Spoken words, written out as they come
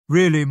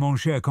Really, mon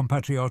cher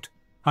compatriote,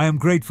 I am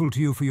grateful to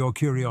you for your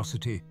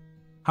curiosity.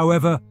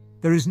 However,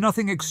 there is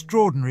nothing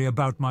extraordinary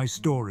about my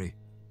story.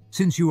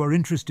 Since you are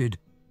interested,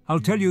 I'll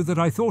tell you that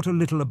I thought a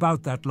little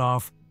about that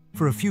laugh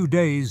for a few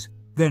days,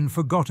 then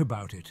forgot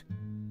about it.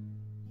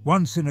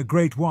 Once in a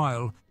great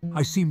while,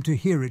 I seemed to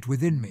hear it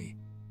within me.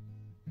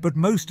 But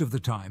most of the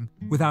time,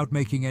 without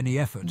making any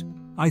effort,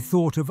 I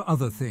thought of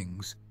other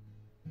things.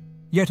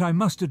 Yet I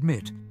must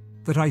admit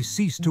that I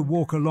ceased to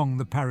walk along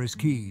the Paris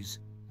quays.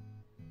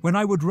 When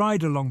I would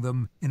ride along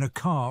them in a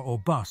car or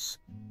bus,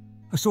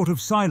 a sort of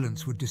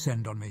silence would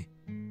descend on me.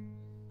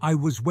 I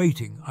was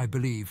waiting, I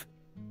believe.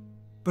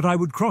 But I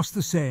would cross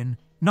the Seine,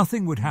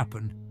 nothing would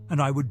happen,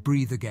 and I would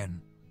breathe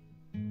again.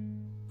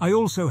 I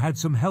also had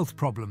some health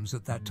problems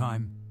at that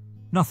time.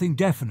 Nothing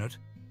definite,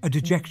 a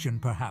dejection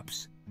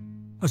perhaps.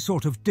 A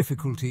sort of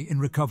difficulty in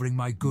recovering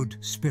my good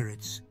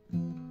spirits.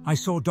 I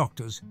saw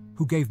doctors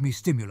who gave me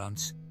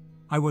stimulants.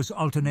 I was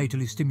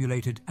alternately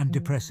stimulated and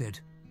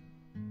depressed.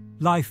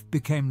 Life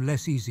became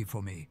less easy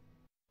for me.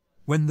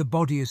 When the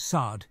body is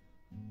sad,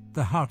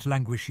 the heart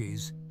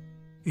languishes.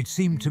 It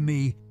seemed to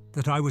me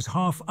that I was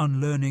half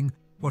unlearning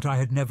what I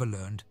had never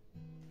learned,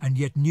 and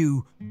yet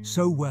knew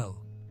so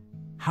well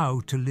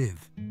how to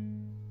live.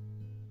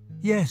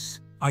 Yes,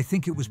 I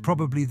think it was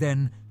probably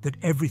then that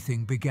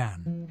everything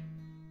began.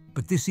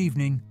 But this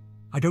evening,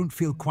 I don't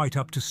feel quite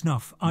up to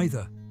snuff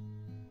either.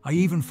 I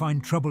even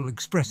find trouble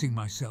expressing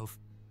myself.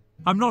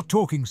 I'm not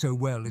talking so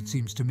well, it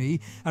seems to me,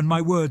 and my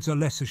words are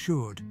less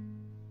assured.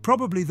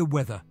 Probably the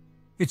weather.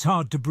 It's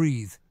hard to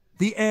breathe.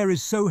 The air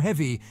is so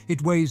heavy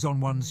it weighs on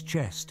one's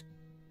chest.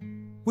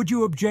 Would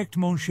you object,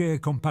 mon cher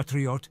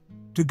compatriote,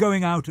 to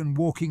going out and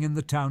walking in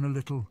the town a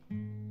little?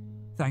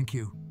 Thank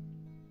you.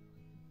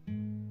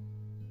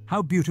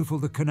 How beautiful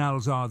the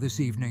canals are this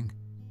evening.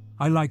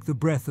 I like the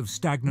breath of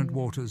stagnant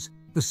waters,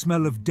 the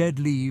smell of dead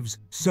leaves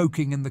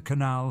soaking in the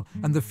canal,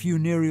 and the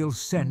funereal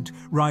scent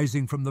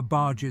rising from the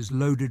barges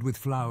loaded with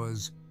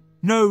flowers.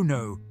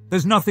 No,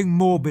 there's nothing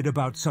morbid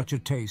about such a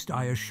taste,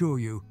 I assure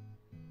you.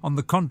 On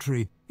the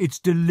contrary, it's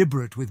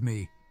deliberate with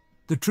me.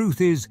 The truth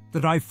is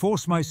that I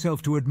force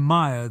myself to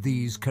admire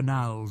these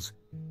canals.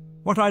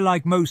 What I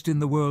like most in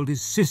the world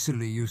is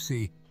Sicily, you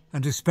see,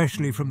 and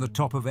especially from the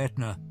top of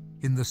Etna,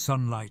 in the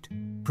sunlight,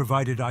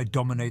 provided I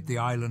dominate the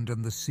island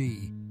and the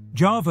sea.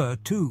 Java,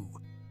 too,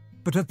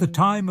 but at the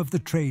time of the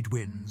trade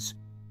winds.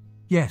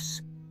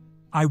 Yes,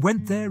 I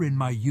went there in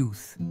my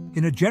youth.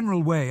 In a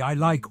general way, I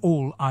like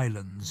all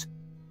islands.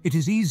 It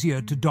is easier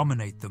to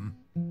dominate them.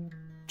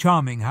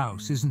 Charming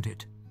house, isn't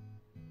it?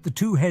 The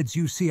two heads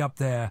you see up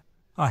there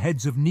are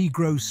heads of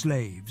Negro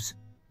slaves.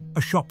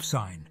 A shop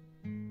sign.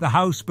 The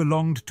house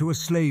belonged to a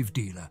slave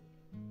dealer.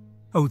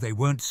 Oh, they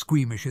weren't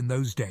squeamish in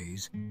those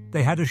days.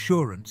 They had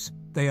assurance.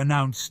 They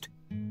announced,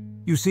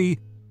 "You see,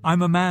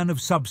 I'm a man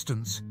of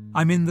substance.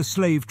 I'm in the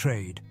slave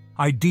trade.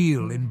 I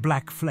deal in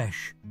black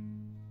flesh."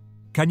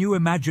 Can you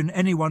imagine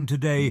anyone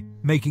today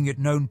making it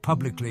known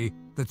publicly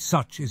that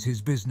such is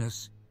his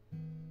business?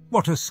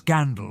 What a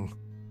scandal!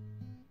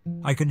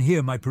 I can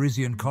hear my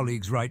Parisian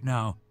colleagues right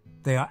now.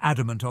 They are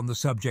adamant on the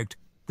subject.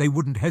 They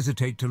wouldn't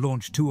hesitate to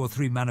launch 2 or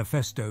 3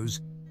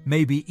 manifestos,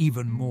 maybe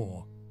even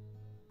more.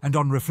 And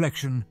on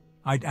reflection,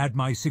 I'd add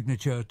my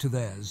signature to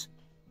theirs.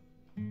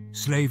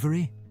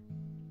 Slavery?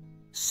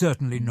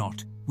 Certainly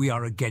not. We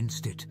are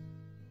against it.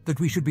 That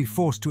we should be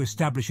forced to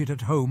establish it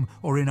at home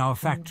or in our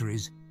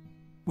factories,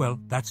 well,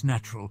 that's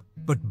natural,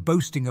 but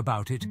boasting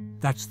about it,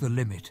 that's the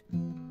limit.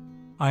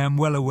 I am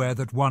well aware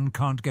that one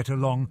can't get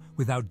along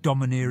without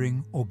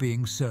domineering or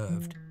being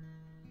served.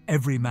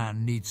 Every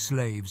man needs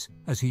slaves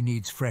as he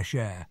needs fresh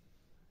air.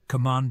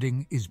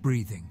 Commanding is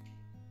breathing.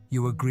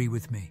 You agree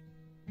with me?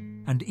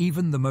 And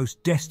even the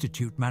most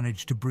destitute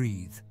manage to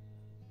breathe.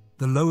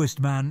 The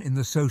lowest man in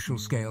the social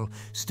scale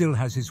still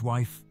has his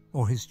wife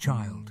or his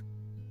child.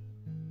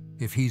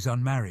 If he's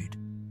unmarried,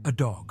 a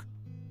dog.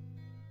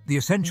 The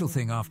essential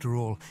thing, after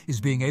all, is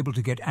being able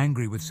to get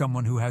angry with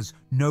someone who has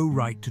no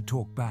right to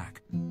talk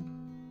back.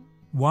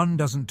 One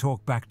doesn't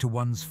talk back to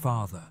one's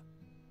father.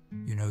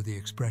 You know the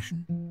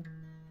expression?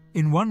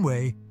 In one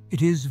way,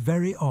 it is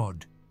very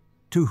odd.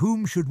 To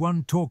whom should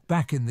one talk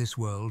back in this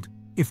world,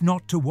 if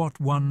not to what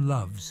one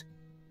loves?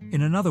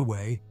 In another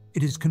way,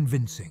 it is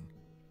convincing.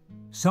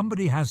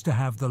 Somebody has to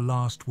have the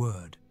last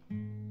word.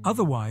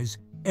 Otherwise,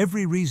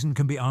 every reason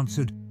can be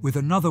answered with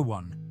another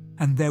one,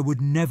 and there would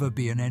never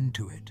be an end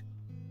to it.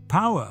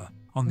 Power,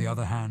 on the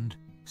other hand,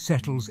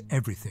 settles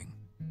everything.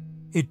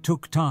 It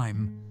took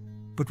time,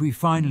 but we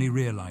finally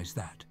realized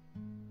that.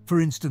 For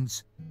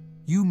instance,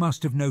 you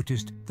must have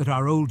noticed that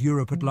our old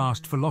Europe at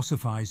last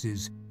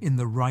philosophizes in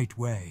the right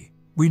way.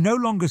 We no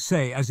longer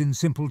say, as in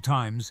simple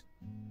times,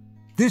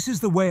 "This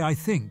is the way I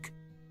think.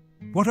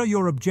 What are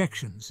your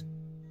objections?"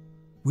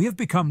 We have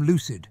become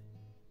lucid.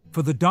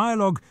 For the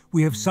dialogue,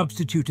 we have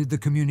substituted the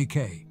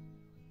communiqué.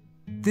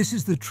 "This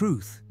is the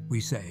truth,"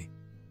 we say.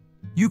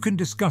 "You can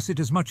discuss it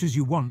as much as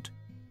you want.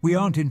 We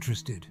aren't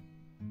interested.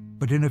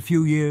 But in a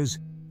few years,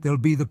 there'll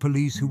be the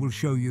police who will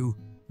show you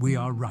we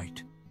are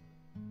right."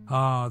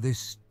 Ah,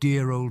 this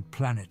dear old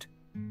planet.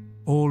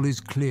 All is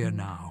clear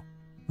now.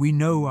 We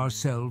know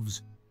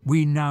ourselves.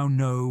 We now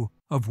know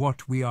of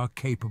what we are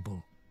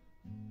capable.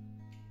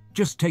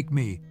 Just take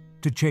me,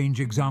 to change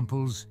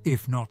examples,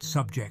 if not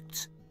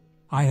subjects.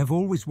 I have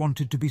always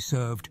wanted to be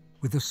served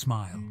with a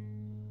smile.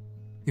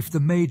 If the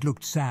maid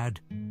looked sad,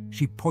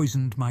 she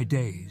poisoned my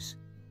days.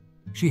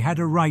 She had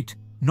a right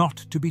not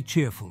to be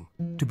cheerful,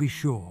 to be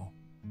sure.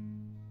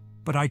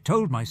 But I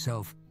told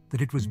myself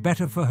that it was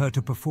better for her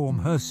to perform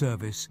her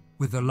service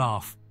with a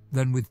laugh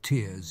than with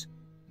tears.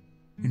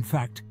 In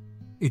fact,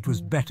 it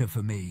was better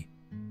for me.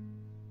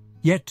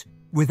 Yet,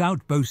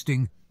 without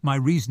boasting, my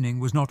reasoning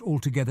was not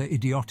altogether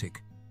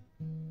idiotic.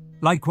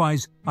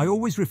 Likewise, I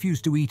always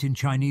refused to eat in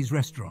Chinese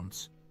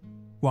restaurants.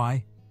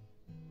 Why?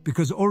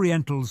 Because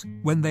Orientals,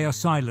 when they are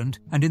silent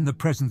and in the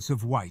presence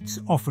of whites,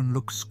 often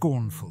look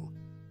scornful.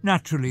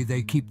 Naturally,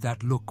 they keep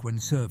that look when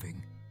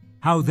serving.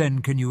 How then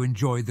can you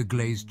enjoy the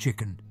glazed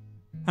chicken?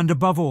 And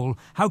above all,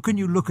 how can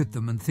you look at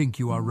them and think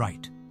you are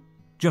right?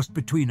 Just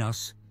between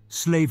us,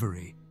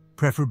 slavery,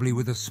 preferably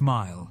with a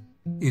smile,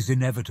 is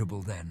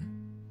inevitable then.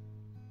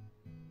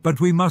 But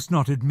we must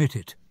not admit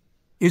it.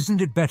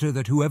 Isn't it better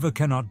that whoever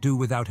cannot do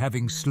without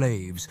having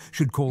slaves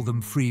should call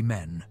them free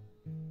men?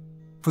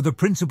 For the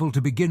principle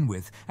to begin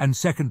with, and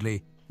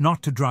secondly,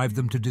 not to drive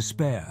them to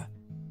despair.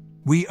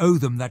 We owe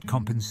them that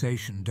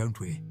compensation, don't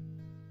we?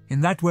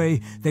 In that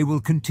way, they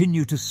will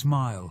continue to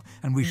smile,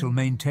 and we shall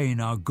maintain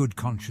our good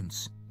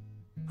conscience.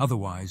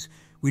 Otherwise,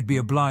 we'd be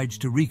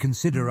obliged to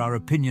reconsider our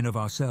opinion of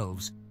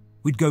ourselves.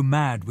 We'd go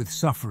mad with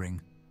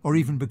suffering, or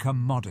even become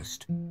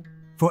modest.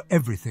 For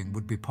everything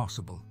would be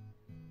possible.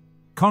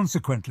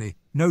 Consequently,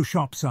 no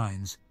shop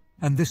signs,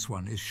 and this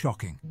one is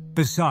shocking.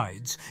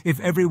 Besides, if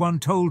everyone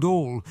told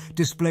all,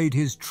 displayed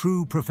his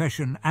true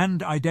profession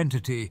and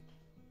identity,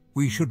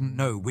 we shouldn't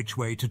know which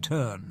way to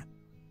turn.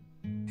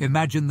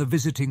 Imagine the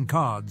visiting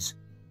cards: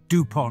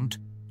 DuPont,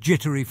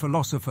 jittery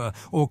philosopher,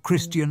 or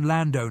Christian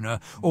landowner,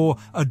 or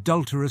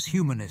adulterous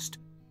humanist.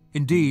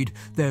 Indeed,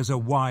 there's a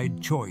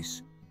wide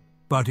choice.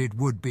 But it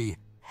would be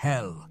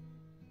hell.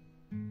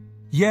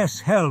 Yes,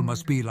 hell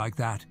must be like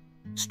that.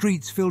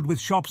 Streets filled with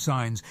shop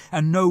signs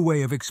and no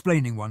way of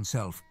explaining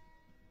oneself.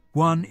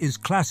 One is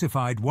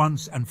classified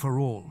once and for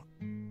all.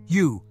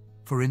 You,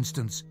 for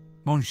instance,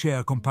 mon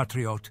cher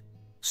compatriote,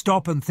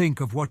 stop and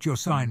think of what your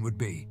sign would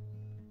be.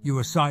 You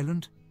are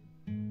silent?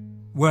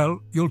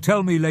 Well, you'll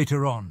tell me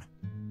later on.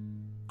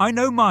 I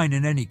know mine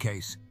in any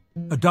case.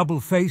 A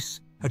double face,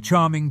 a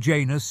charming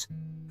Janus,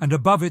 and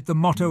above it the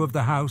motto of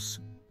the house: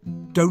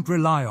 don't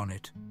rely on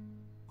it.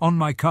 On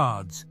my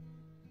cards: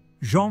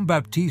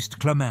 Jean-Baptiste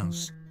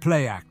Clamence,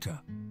 play actor.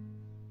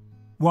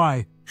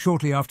 Why,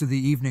 shortly after the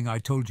evening I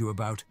told you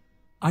about,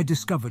 I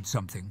discovered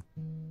something.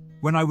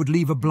 When I would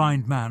leave a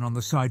blind man on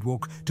the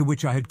sidewalk to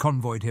which I had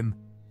convoyed him,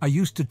 I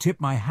used to tip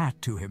my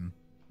hat to him.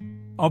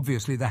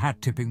 Obviously, the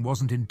hat tipping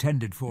wasn't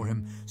intended for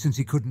him, since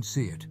he couldn't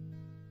see it.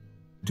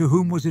 To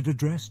whom was it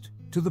addressed?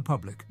 To the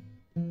public.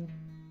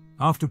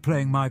 After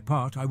playing my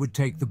part, I would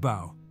take the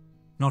bow.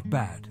 Not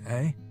bad,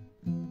 eh?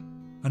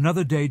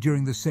 Another day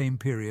during the same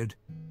period,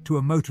 to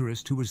a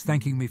motorist who was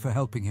thanking me for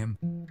helping him,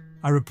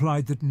 I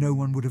replied that no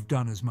one would have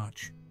done as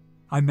much.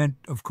 I meant,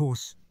 of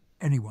course,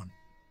 anyone.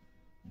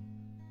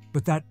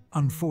 But that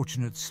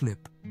unfortunate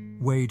slip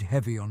weighed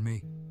heavy on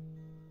me.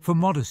 For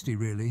modesty,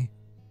 really,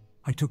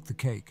 I took the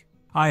cake.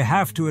 I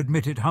have to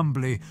admit it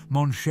humbly,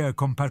 mon cher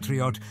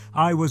compatriote,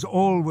 I was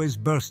always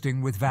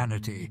bursting with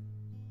vanity.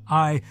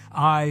 I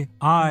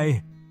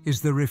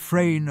is the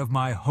refrain of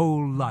my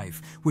whole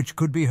life, which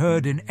could be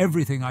heard in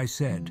everything I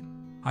said.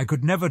 I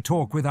could never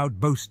talk without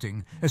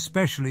boasting,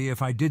 especially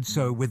if I did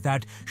so with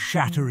that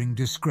shattering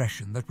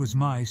discretion that was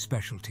my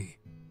specialty.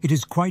 It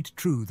is quite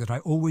true that I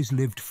always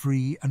lived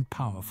free and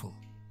powerful.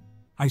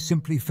 I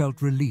simply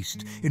felt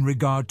released in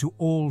regard to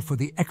all for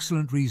the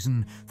excellent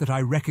reason that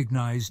I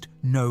recognized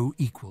no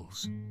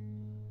equals.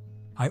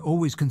 I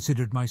always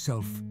considered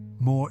myself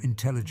more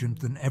intelligent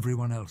than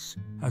everyone else,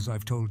 as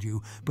I've told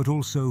you, but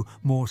also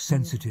more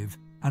sensitive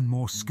and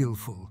more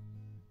skillful,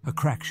 a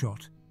crack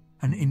shot,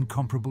 an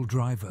incomparable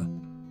driver,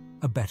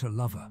 a better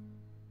lover.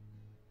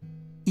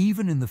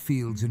 Even in the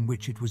fields in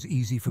which it was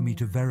easy for me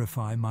to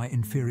verify my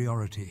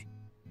inferiority,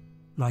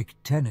 like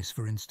tennis,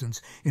 for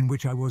instance, in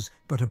which I was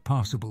but a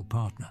passable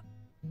partner.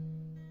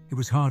 It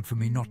was hard for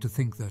me not to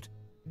think that,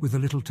 with a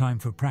little time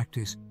for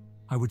practice,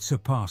 I would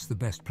surpass the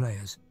best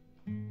players.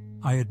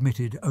 I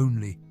admitted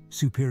only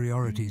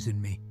superiorities in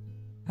me,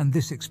 and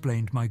this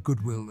explained my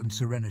goodwill and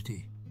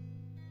serenity.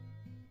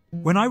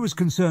 When I was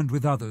concerned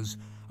with others,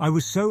 I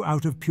was so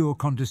out of pure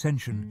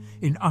condescension,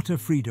 in utter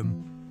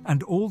freedom,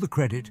 and all the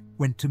credit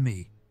went to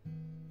me.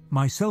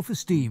 My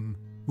self-esteem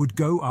would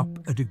go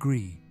up a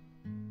degree.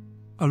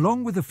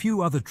 Along with a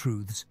few other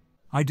truths,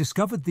 I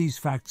discovered these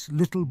facts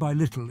little by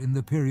little in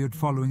the period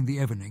following the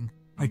evening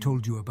I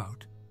told you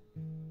about.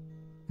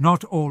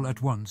 Not all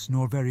at once,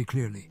 nor very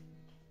clearly.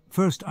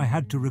 First, I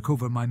had to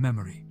recover my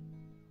memory.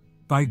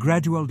 By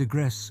gradual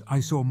digress, I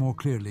saw more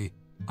clearly.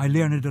 I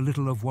learned a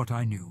little of what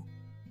I knew.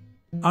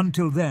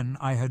 Until then,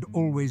 I had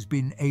always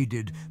been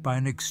aided by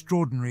an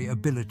extraordinary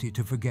ability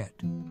to forget.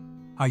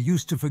 I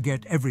used to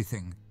forget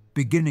everything,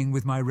 beginning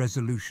with my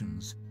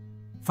resolutions.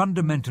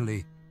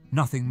 Fundamentally,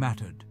 nothing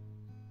mattered.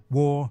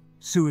 War,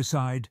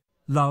 suicide,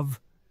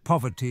 love,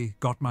 poverty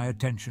got my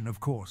attention, of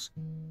course,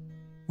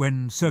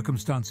 when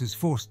circumstances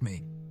forced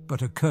me,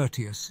 but a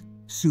courteous,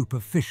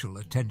 superficial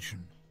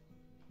attention.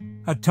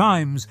 At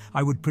times,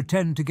 I would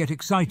pretend to get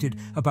excited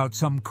about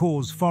some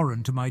cause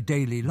foreign to my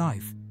daily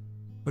life.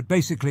 But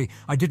basically,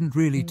 I didn't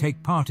really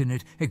take part in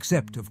it,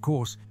 except, of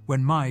course,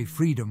 when my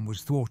freedom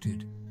was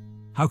thwarted.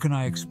 How can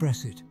I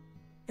express it?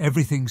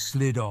 Everything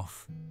slid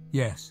off.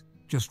 Yes,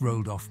 just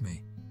rolled off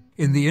me.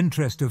 In the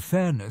interest of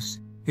fairness,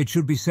 it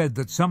should be said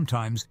that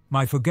sometimes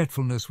my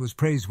forgetfulness was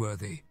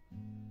praiseworthy.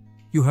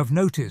 You have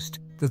noticed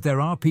that there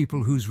are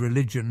people whose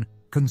religion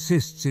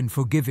consists in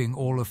forgiving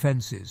all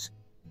offences,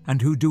 and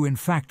who do in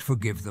fact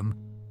forgive them,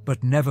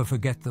 but never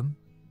forget them.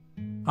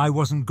 I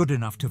wasn't good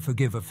enough to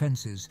forgive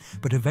offences,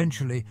 but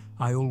eventually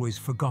I always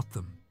forgot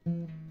them.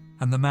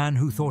 And the man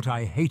who thought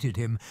I hated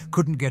him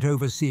couldn't get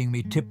over seeing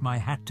me tip my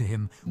hat to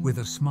him with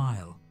a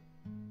smile.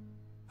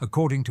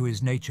 According to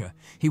his nature,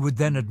 he would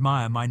then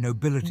admire my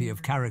nobility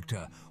of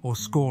character or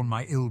scorn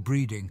my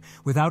ill-breeding,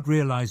 without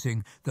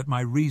realizing that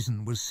my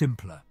reason was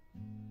simpler.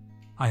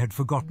 I had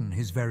forgotten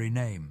his very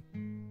name.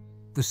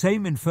 The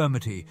same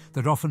infirmity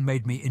that often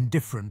made me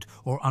indifferent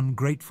or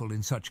ungrateful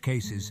in such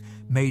cases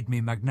made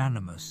me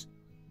magnanimous.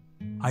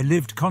 I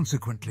lived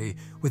consequently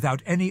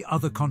without any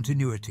other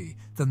continuity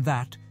than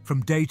that,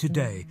 from day to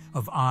day,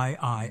 of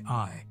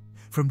I.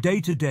 From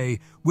day to day,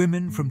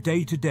 women; from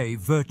day to day,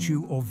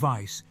 virtue or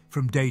vice;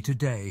 from day to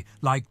day,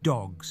 like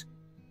dogs.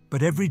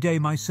 But every day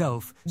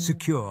myself,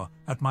 secure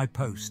at my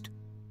post.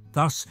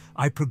 Thus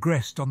I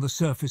progressed on the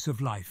surface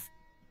of life,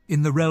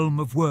 in the realm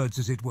of words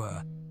as it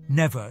were,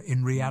 never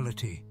in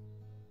reality.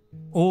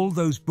 All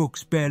those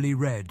books barely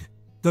read,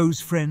 those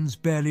friends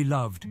barely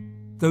loved,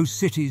 those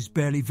cities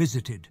barely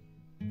visited,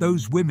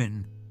 those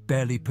women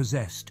barely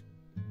possessed.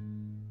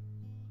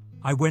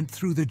 I went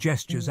through the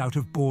gestures out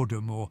of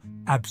boredom or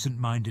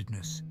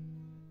absent-mindedness.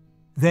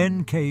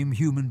 Then came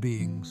human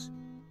beings.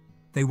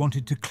 They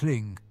wanted to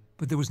cling,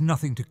 but there was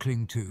nothing to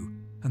cling to,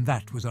 and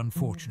that was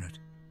unfortunate.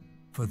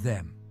 For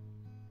them.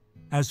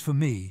 As for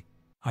me,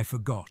 I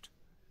forgot.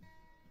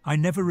 I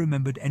never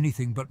remembered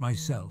anything but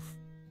myself.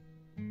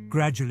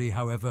 Gradually,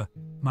 however,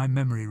 my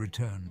memory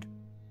returned.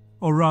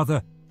 Or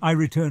rather, I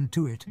returned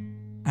to it,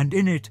 and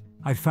in it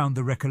I found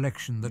the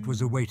recollection that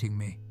was awaiting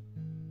me.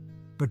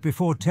 But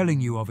before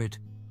telling you of it,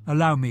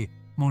 allow me,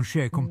 mon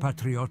cher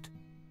compatriote,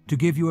 to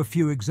give you a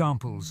few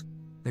examples.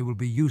 They will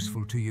be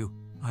useful to you,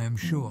 I am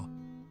sure,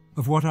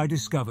 of what I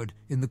discovered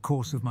in the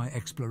course of my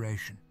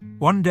exploration.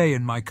 One day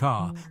in my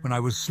car, when I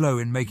was slow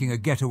in making a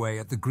getaway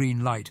at the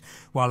green light,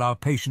 while our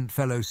patient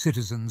fellow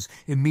citizens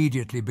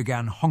immediately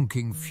began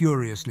honking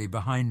furiously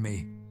behind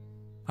me,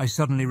 I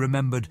suddenly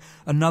remembered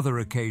another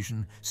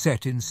occasion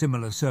set in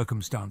similar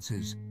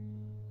circumstances.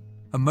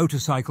 A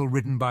motorcycle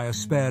ridden by a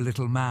spare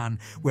little man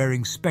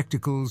wearing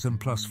spectacles and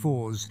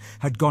 +4s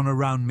had gone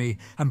around me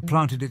and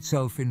planted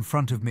itself in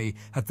front of me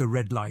at the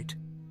red light.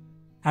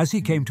 As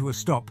he came to a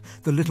stop,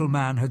 the little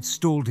man had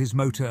stalled his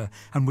motor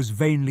and was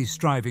vainly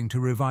striving to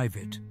revive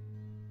it.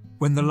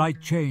 When the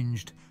light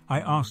changed,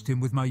 I asked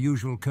him with my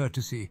usual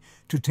courtesy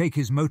to take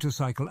his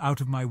motorcycle out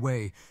of my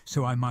way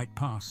so I might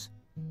pass.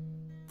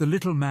 The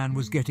little man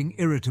was getting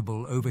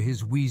irritable over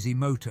his wheezy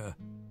motor.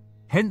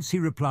 Hence he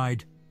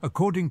replied,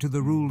 according to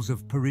the rules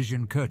of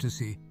Parisian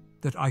courtesy,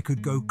 that I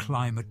could go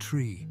climb a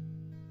tree.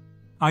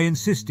 I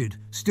insisted,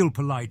 still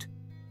polite,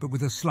 but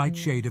with a slight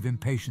shade of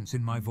impatience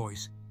in my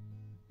voice.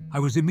 I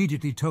was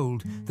immediately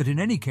told that in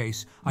any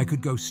case I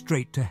could go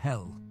straight to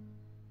hell.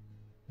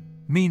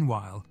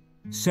 Meanwhile,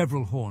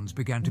 several horns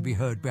began to be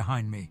heard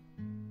behind me.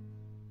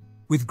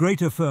 With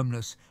greater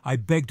firmness, I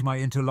begged my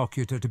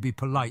interlocutor to be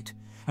polite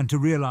and to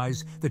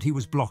realize that he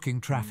was blocking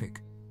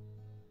traffic.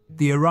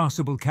 The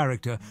irascible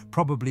character,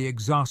 probably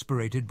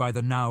exasperated by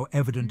the now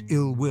evident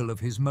ill will of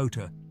his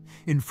motor,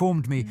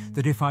 informed me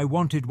that if I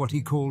wanted what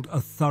he called a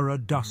thorough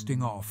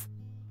dusting off,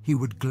 he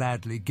would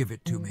gladly give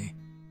it to me.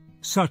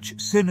 Such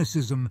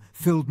cynicism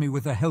filled me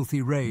with a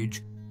healthy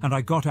rage, and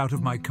I got out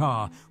of my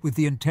car with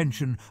the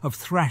intention of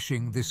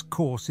thrashing this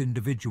coarse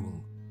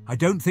individual. I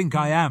don't think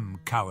I am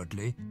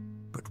cowardly,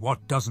 but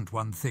what doesn't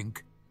one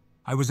think?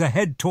 I was a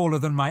head taller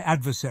than my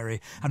adversary,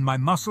 and my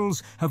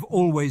muscles have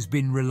always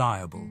been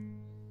reliable.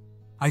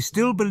 I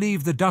still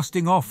believe the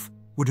dusting off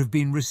would have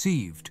been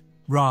received,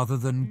 rather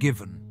than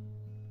given.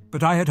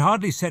 But I had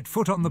hardly set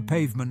foot on the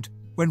pavement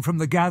when from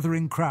the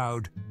gathering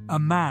crowd a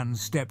man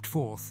stepped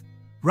forth,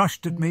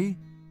 rushed at me,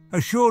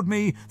 assured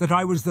me that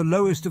I was the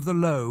lowest of the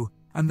low,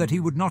 and that he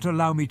would not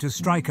allow me to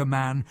strike a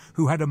man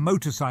who had a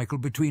motorcycle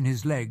between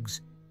his legs,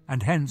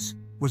 and hence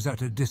was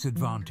at a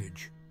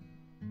disadvantage.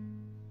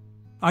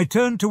 I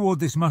turned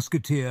toward this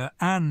musketeer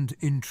and,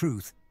 in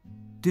truth,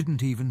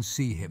 didn't even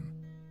see him.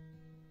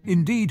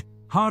 Indeed,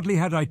 hardly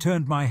had I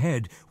turned my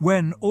head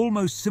when,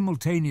 almost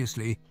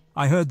simultaneously,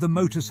 I heard the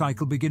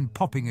motorcycle begin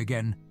popping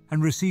again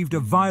and received a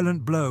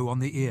violent blow on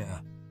the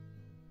ear.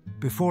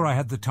 Before I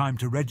had the time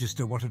to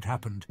register what had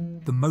happened,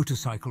 the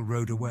motorcycle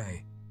rode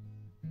away.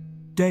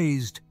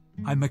 Dazed,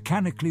 I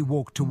mechanically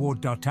walked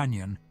toward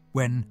D'Artagnan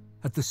when,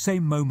 at the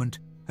same moment,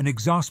 an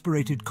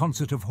exasperated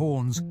concert of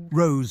horns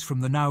rose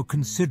from the now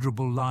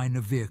considerable line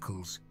of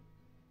vehicles.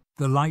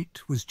 The light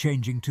was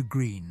changing to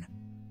green.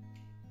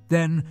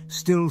 Then,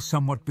 still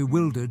somewhat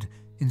bewildered,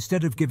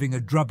 instead of giving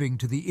a drubbing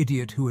to the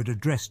idiot who had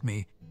addressed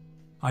me,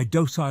 I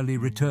docilely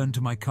returned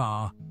to my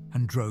car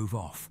and drove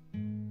off.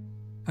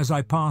 As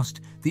I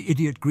passed, the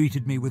idiot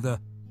greeted me with a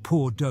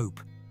 "poor dope"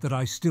 that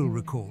I still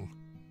recall.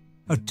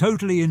 A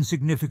totally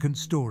insignificant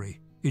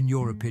story, in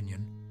your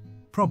opinion.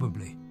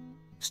 Probably.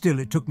 Still,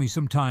 it took me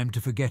some time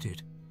to forget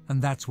it,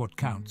 and that's what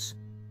counts.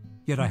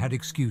 Yet I had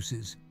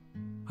excuses.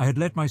 I had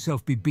let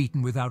myself be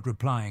beaten without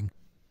replying,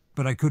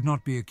 but I could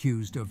not be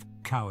accused of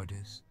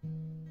cowardice.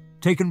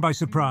 Taken by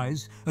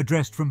surprise,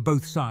 addressed from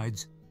both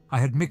sides, I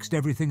had mixed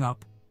everything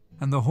up,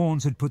 and the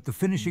horns had put the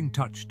finishing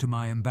touch to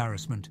my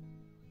embarrassment.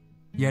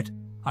 Yet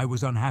I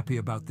was unhappy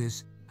about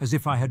this, as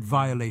if I had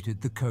violated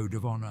the code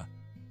of honor.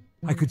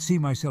 I could see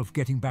myself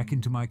getting back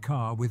into my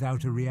car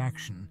without a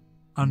reaction,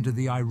 under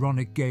the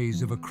ironic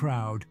gaze of a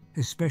crowd,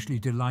 especially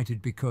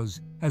delighted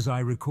because, as I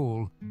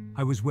recall,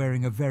 I was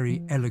wearing a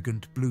very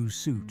elegant blue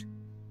suit.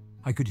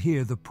 I could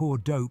hear the "poor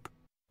dope,"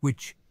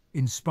 which,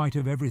 in spite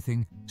of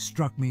everything,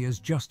 struck me as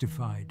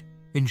justified.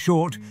 In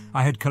short,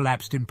 I had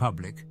collapsed in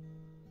public.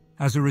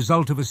 As a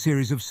result of a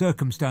series of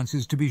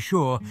circumstances, to be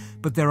sure,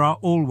 but there are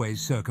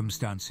always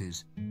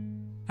circumstances.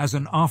 As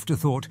an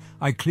afterthought,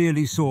 I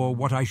clearly saw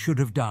what I should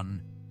have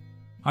done.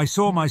 I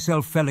saw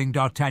myself felling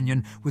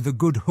D'Artagnan with a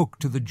good hook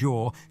to the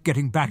jaw,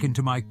 getting back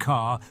into my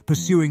car,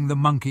 pursuing the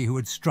monkey who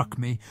had struck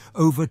me,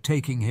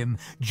 overtaking him,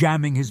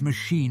 jamming his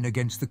machine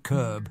against the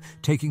curb,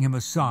 taking him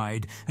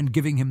aside, and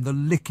giving him the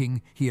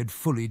licking he had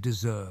fully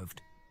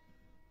deserved.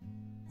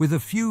 With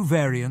a few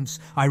variants,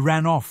 I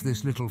ran off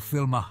this little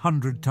film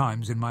 100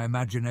 times in my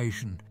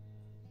imagination.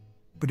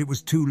 But it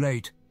was too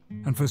late,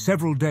 and for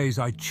several days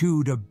I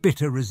chewed a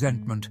bitter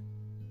resentment.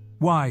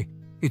 Why,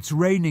 it's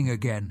raining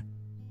again.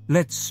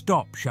 Let's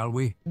stop, shall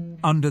we,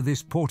 under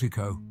this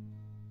portico.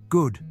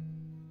 Good.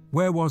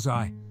 Where was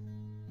I?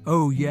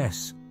 Oh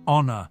yes,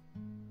 honor.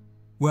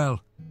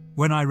 Well,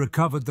 when I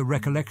recovered the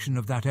recollection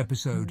of that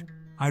episode,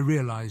 I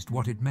realized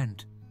what it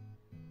meant.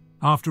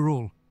 After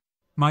all,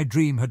 my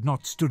dream had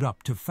not stood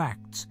up to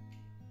facts.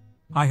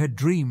 I had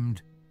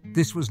dreamed,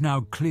 this was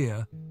now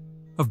clear,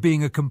 of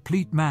being a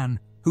complete man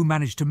who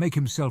managed to make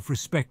himself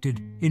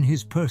respected in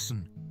his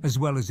person as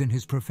well as in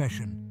his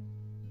profession.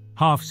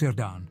 Half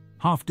Cerdan,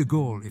 half de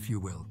Gaulle, if you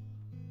will.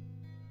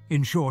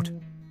 In short,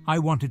 I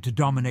wanted to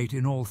dominate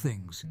in all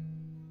things.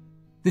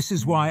 This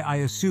is why I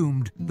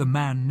assumed the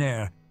man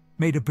Nair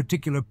made a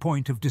particular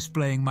point of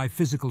displaying my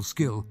physical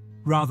skill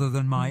rather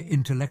than my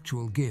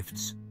intellectual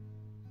gifts.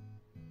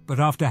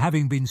 But after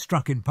having been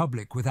struck in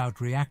public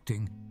without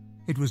reacting,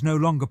 it was no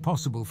longer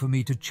possible for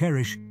me to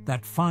cherish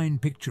that fine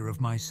picture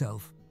of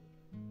myself.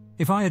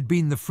 If I had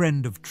been the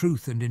friend of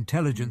truth and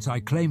intelligence I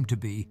claimed to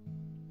be,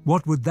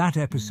 what would that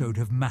episode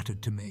have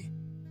mattered to me?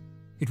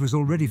 It was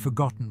already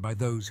forgotten by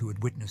those who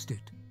had witnessed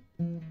it.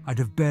 I'd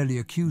have barely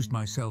accused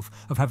myself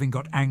of having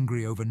got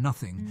angry over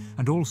nothing,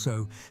 and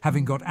also,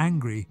 having got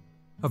angry,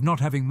 of not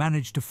having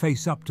managed to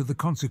face up to the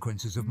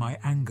consequences of my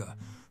anger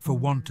for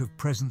want of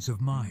presence of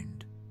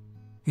mind.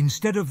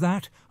 Instead of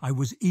that, I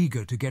was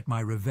eager to get my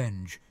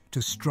revenge,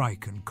 to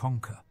strike and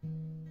conquer.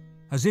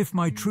 As if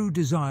my true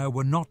desire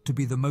were not to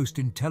be the most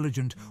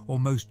intelligent or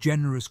most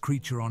generous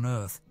creature on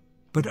earth,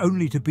 but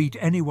only to beat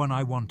anyone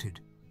I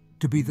wanted,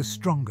 to be the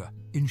stronger,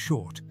 in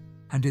short,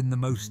 and in the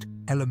most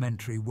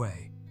elementary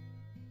way.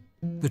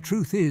 The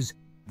truth is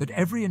that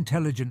every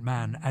intelligent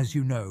man, as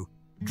you know,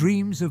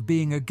 dreams of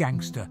being a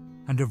gangster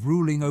and of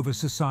ruling over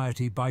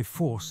society by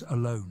force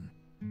alone.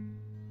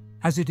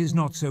 As it is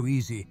not so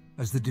easy,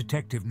 as the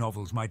detective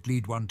novels might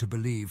lead one to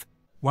believe,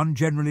 one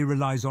generally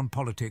relies on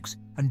politics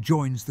and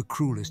joins the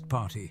cruelest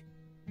party.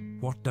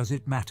 What does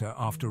it matter,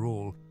 after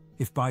all,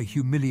 if by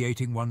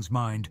humiliating one's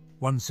mind,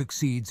 one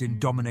succeeds in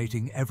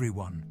dominating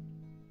everyone?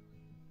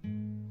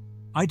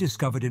 I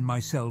discovered in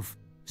myself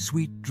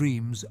sweet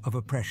dreams of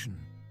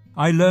oppression.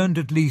 I learned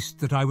at least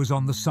that I was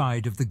on the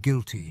side of the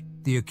guilty,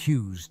 the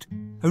accused,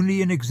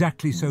 only in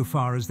exactly so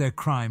far as their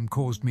crime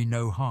caused me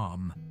no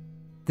harm.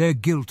 Their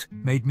guilt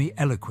made me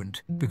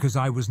eloquent because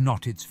I was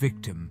not its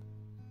victim.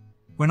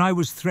 When I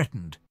was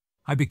threatened,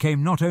 I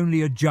became not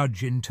only a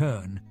judge in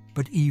turn,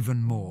 but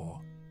even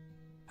more.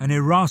 An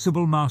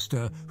irascible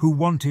master who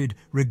wanted,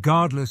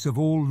 regardless of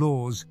all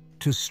laws,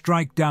 to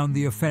strike down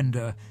the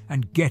offender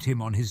and get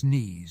him on his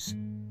knees.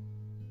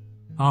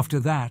 After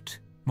that,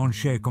 mon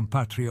cher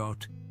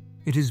compatriote,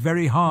 it is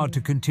very hard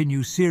to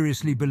continue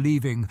seriously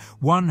believing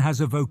one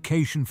has a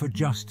vocation for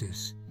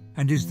justice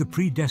and is the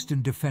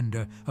predestined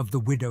defender of the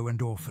widow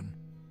and orphan.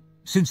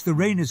 Since the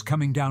rain is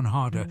coming down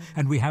harder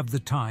and we have the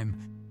time,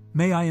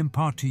 may I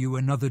impart to you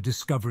another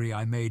discovery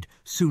I made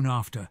soon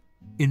after,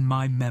 in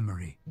my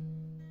memory.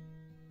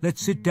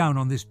 Let's sit down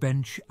on this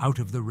bench out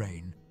of the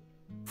rain.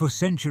 For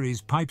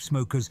centuries, pipe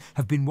smokers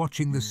have been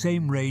watching the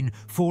same rain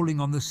falling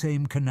on the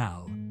same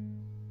canal.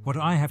 What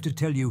I have to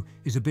tell you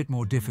is a bit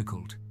more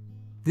difficult.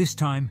 This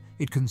time,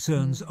 it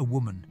concerns a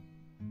woman.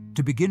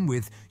 To begin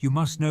with, you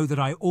must know that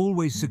I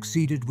always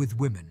succeeded with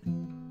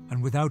women,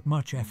 and without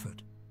much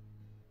effort.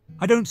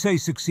 I don't say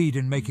succeed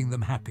in making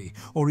them happy,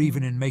 or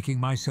even in making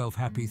myself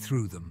happy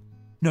through them.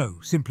 No,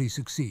 simply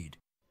succeed.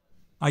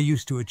 I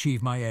used to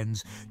achieve my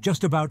ends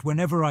just about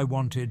whenever I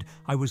wanted.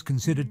 I was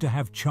considered to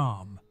have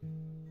charm.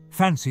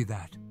 Fancy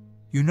that.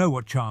 You know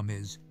what charm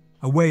is.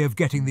 A way of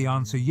getting the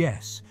answer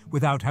yes,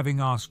 without having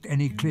asked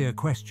any clear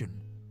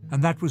question.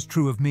 And that was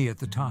true of me at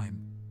the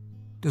time.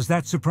 Does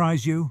that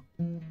surprise you?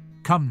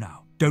 Come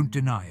now, don't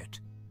deny it.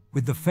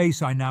 With the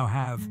face I now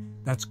have,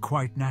 that's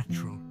quite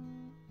natural.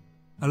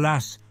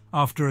 Alas,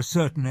 after a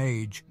certain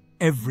age,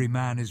 every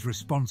man is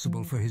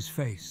responsible for his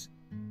face.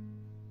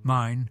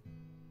 Mine.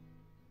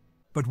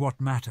 But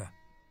what matter?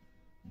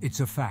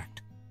 It's a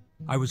fact.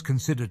 I was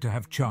considered to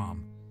have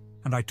charm,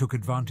 and I took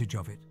advantage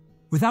of it.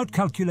 Without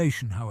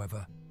calculation,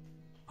 however.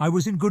 I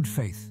was in good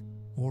faith,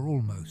 or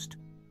almost.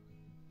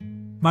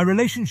 My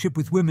relationship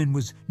with women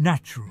was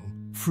natural,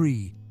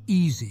 free,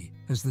 easy,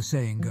 as the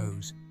saying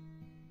goes.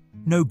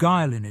 No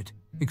guile in it,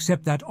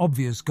 except that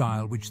obvious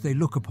guile which they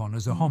look upon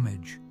as a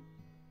homage.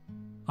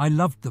 I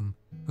loved them,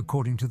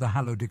 according to the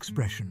hallowed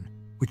expression,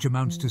 which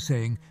amounts to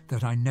saying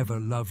that I never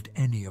loved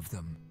any of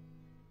them.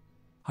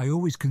 I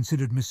always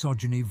considered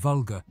misogyny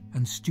vulgar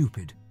and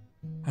stupid,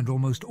 and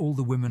almost all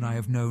the women I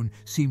have known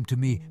seemed to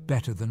me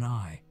better than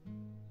I.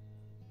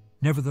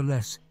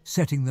 Nevertheless,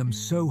 setting them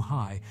so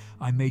high,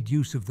 I made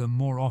use of them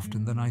more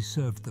often than I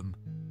served them.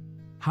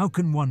 How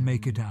can one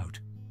make it out?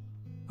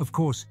 Of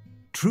course,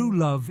 true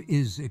love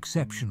is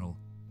exceptional,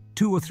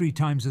 2 or 3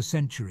 times a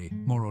century,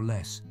 more or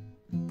less.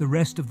 The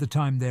rest of the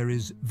time there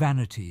is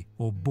vanity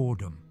or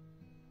boredom.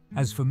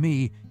 As for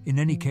me, in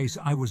any case,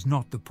 I was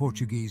not the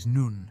Portuguese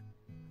nun.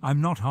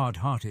 I'm not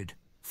hard-hearted,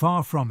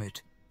 far from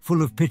it,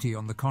 full of pity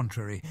on the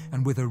contrary,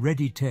 and with a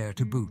ready tear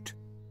to boot.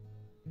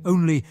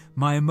 Only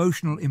my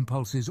emotional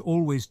impulses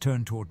always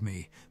turn toward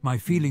me, my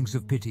feelings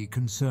of pity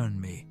concern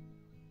me.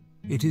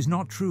 It is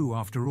not true,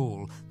 after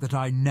all, that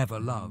I never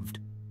loved.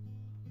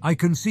 I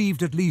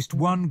conceived at least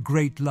one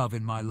great love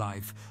in my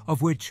life,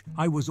 of which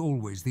I was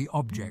always the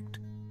object.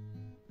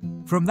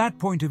 From that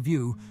point of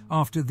view,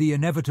 after the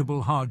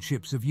inevitable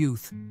hardships of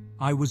youth,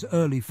 I was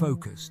early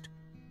focused.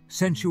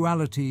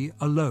 Sensuality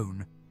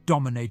alone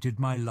dominated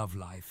my love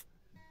life.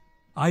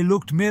 I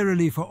looked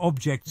merely for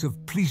objects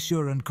of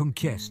pleasure and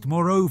conquest.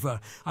 Moreover,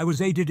 I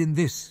was aided in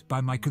this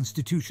by my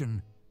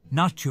constitution.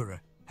 Nature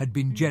had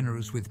been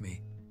generous with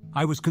me.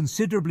 I was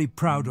considerably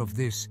proud of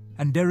this,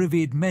 and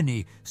derived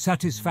many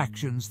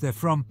satisfactions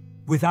therefrom,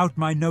 without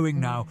my knowing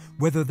now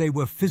whether they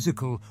were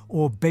physical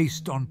or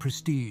based on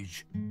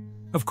prestige.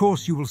 Of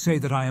course you will say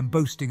that I am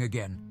boasting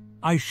again.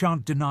 I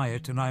shan't deny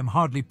it, and I am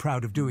hardly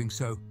proud of doing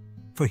so,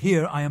 for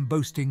here I am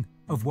boasting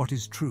of what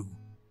is true.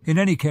 In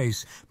any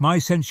case, my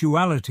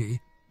sensuality,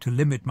 to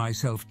limit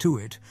myself to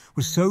it,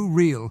 was so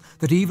real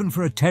that even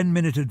for a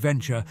 10-minute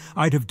adventure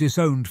I'd have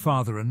disowned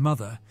father and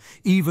mother,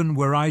 even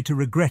were I to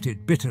regret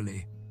it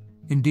bitterly.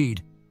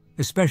 Indeed,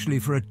 especially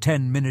for a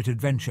 10-minute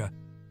adventure,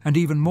 and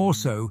even more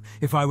so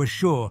if I was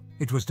sure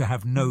it was to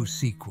have no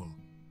sequel.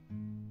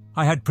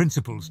 I had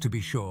principles, to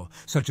be sure,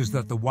 such as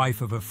that the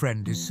wife of a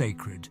friend is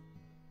sacred.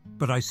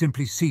 But I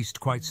simply ceased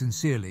quite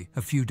sincerely,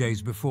 a few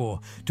days before,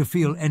 to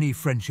feel any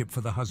friendship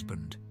for the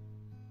husband.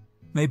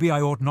 Maybe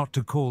I ought not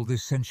to call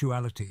this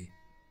sensuality.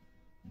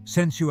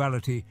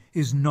 Sensuality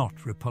is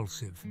not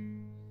repulsive.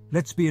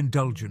 Let's be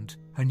indulgent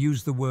and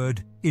use the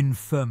word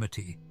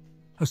infirmity,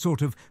 a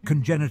sort of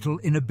congenital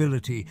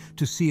inability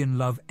to see and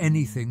love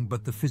anything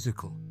but the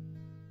physical.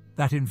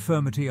 That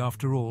infirmity,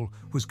 after all,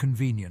 was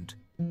convenient.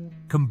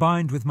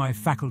 Combined with my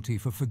faculty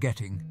for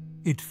forgetting,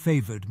 it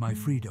favoured my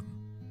freedom.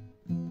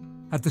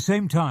 At the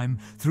same time,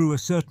 through a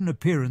certain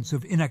appearance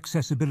of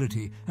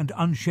inaccessibility and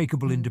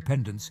unshakable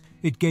independence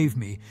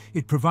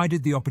it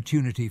provided the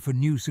opportunity for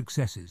new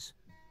successes.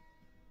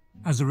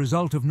 As a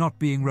result of not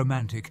being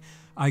romantic,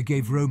 I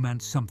gave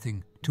romance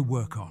something to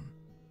work on.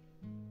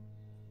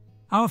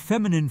 Our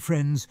feminine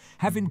friends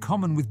have in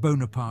common with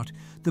Bonaparte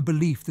the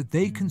belief that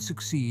they can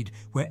succeed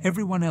where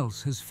everyone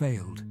else has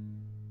failed.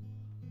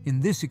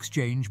 In this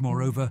exchange,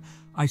 moreover,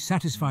 I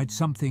satisfied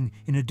something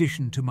in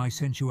addition to my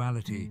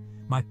sensuality,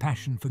 my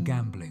passion for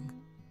gambling.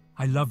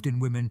 I loved in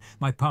women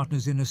my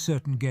partners in a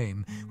certain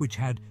game which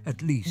had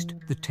at least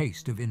the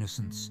taste of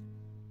innocence.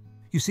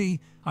 You see,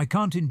 I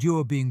can't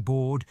endure being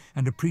bored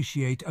and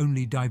appreciate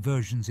only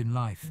diversions in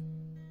life.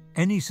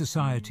 Any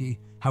society,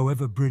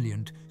 however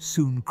brilliant,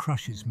 soon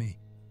crushes me,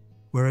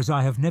 whereas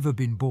I have never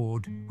been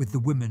bored with the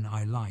women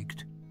I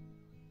liked.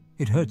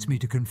 It hurts me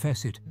to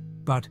confess it,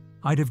 but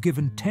I'd have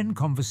given 10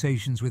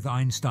 conversations with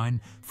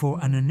Einstein for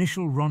an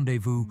initial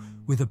rendezvous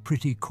with a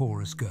pretty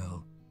chorus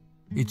girl.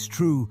 It's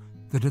true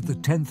that at the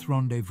 10th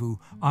rendezvous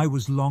I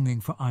was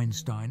longing for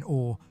Einstein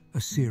or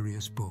a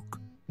serious book.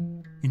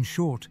 In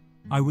short,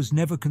 I was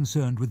never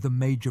concerned with the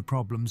major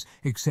problems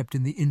except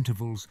in the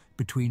intervals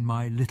between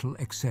my little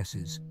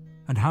excesses,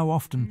 and how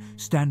often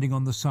standing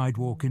on the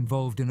sidewalk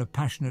involved in a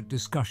passionate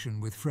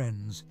discussion with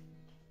friends.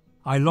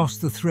 I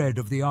lost the thread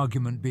of the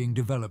argument being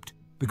developed,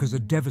 because a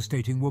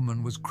devastating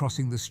woman was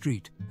crossing the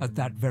street at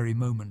that very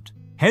moment.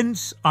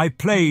 Hence, I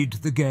played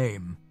the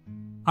game.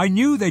 I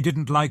knew they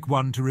didn't like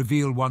one to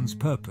reveal one's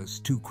purpose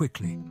too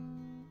quickly.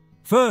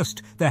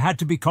 First, there had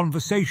to be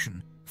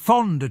conversation,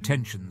 fond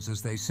attentions,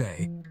 as they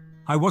say.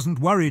 I wasn't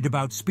worried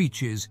about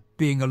speeches,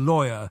 being a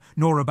lawyer,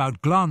 nor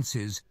about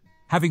glances,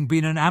 having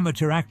been an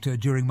amateur actor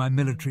during my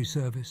military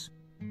service.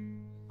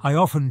 I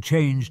often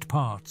changed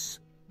parts,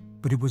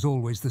 but it was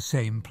always the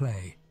same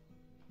play.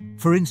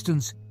 For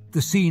instance,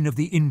 the scene of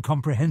the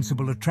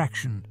incomprehensible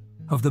attraction,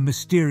 of the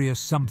mysterious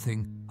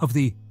something, of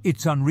the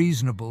 "it's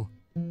unreasonable."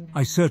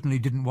 I certainly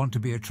didn't want to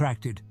be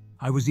attracted.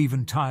 I was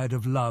even tired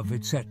of love,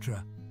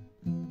 etc.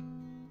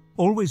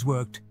 Always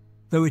worked,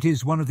 though it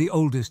is one of the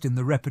oldest in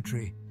the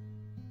repertory.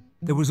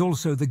 There was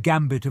also the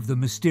gambit of the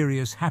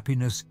mysterious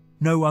happiness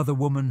no other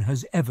woman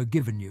has ever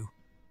given you.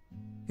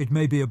 It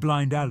may be a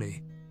blind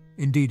alley.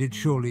 Indeed, it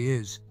surely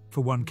is,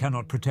 for one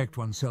cannot protect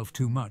oneself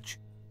too much.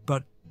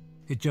 But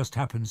it just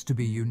happens to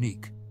be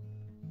unique.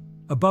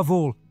 Above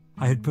all,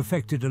 I had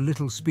perfected a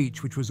little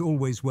speech which was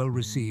always well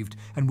received,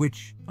 and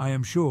which, I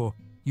am sure,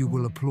 you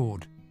will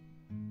applaud.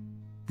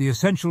 The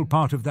essential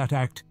part of that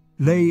act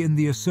lay in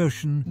the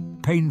assertion,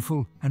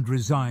 painful and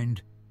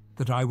resigned,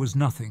 that I was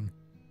nothing,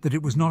 that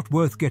it was not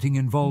worth getting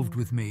involved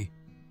with me,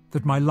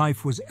 that my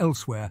life was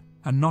elsewhere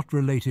and not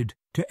related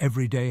to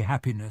everyday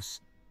happiness.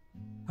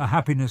 A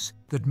happiness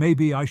that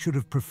maybe I should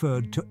have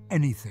preferred to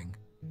anything.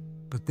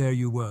 But there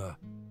you were.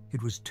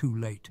 It was too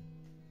late.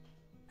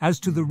 As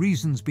to the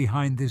reasons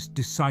behind this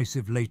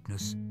decisive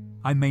lateness,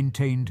 I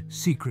maintained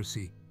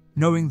secrecy,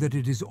 knowing that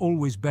it is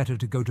always better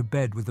to go to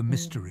bed with a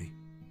mystery.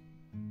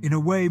 In a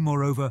way,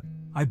 moreover,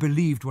 I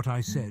believed what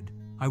I said.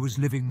 I was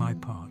living my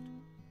part.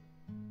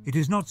 It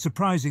is not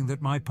surprising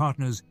that my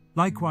partners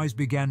likewise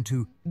began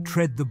to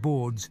tread the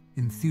boards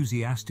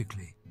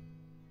enthusiastically.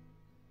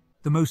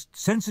 The most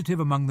sensitive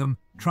among them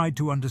tried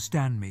to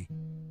understand me,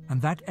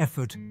 and that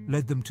effort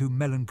led them to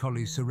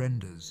melancholy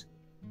surrenders.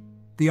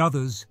 The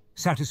others,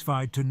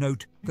 satisfied to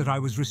note that I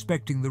was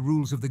respecting the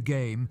rules of the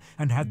game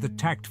and had the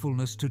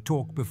tactfulness to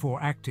talk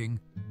before acting,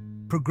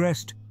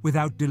 progressed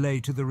without delay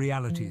to the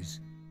realities.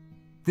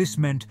 This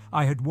meant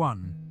I had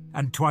won,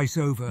 and twice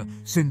over,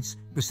 since,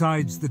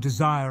 besides the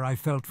desire I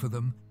felt for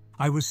them,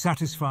 I was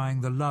satisfying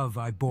the love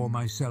I bore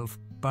myself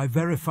by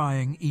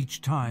verifying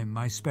each time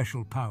my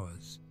special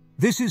powers.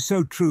 This is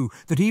so true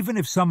that even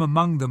if some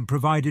among them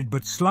provided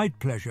but slight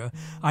pleasure,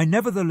 I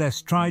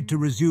nevertheless tried to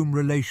resume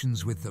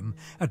relations with them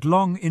at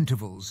long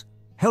intervals,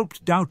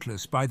 helped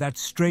doubtless by that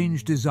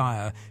strange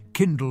desire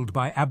kindled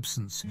by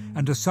absence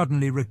and a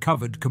suddenly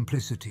recovered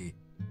complicity,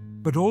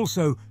 but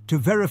also to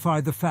verify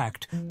the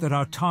fact that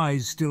our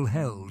ties still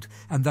held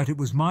and that it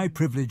was my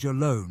privilege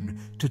alone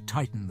to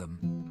tighten them.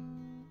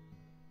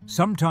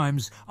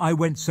 Sometimes I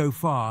went so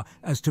far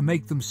as to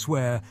make them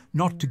swear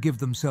not to give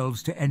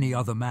themselves to any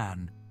other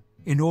man,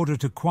 in order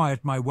to quiet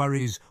my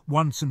worries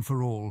once and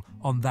for all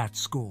on that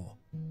score.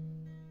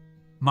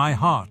 My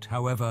heart,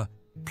 however,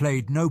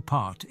 played no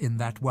part in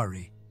that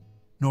worry,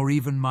 nor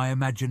even my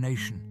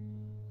imagination.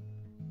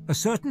 A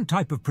certain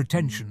type of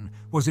pretension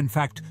was in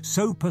fact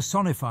so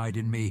personified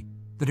in me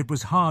that it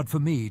was hard for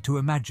me to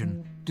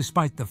imagine,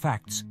 despite the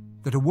facts,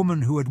 that a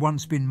woman who had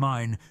once been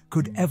mine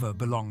could ever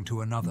belong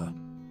to another.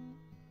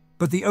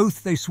 But the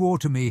oath they swore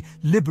to me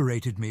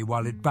liberated me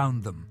while it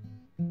bound them.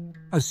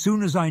 As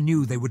soon as I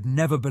knew they would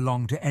never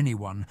belong to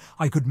anyone,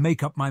 I could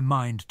make up my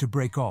mind to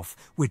break off,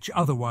 which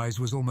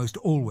otherwise was almost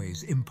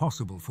always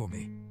impossible for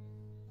me.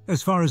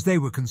 As far as they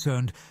were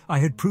concerned, I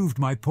had proved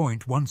my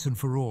point once and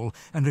for all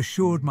and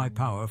assured my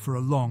power for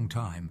a long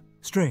time.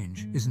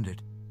 Strange, isn't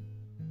it?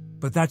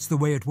 But that's the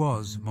way it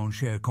was, mon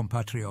cher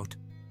compatriote.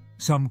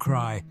 Some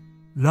cry,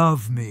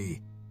 "Love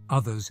me,"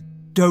 others,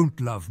 "Don't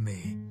love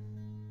me."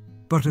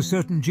 But a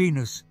certain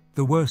genus,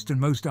 the worst and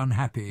most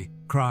unhappy,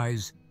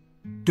 cries,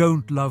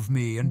 "Don't love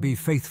me and be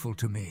faithful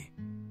to me."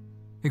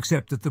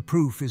 Except that the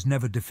proof is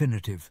never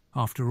definitive,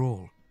 after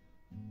all.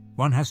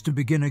 One has to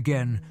begin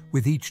again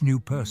with each new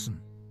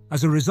person.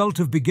 As a result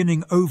of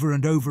beginning over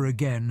and over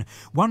again,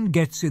 one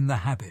gets in the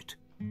habit.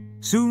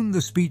 Soon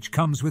the speech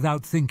comes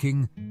without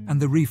thinking, and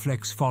the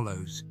reflex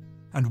follows.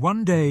 And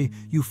one day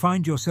you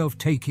find yourself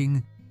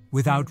taking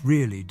without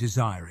really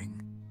desiring.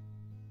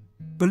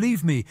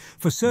 Believe me,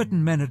 for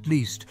certain men at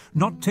least,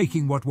 not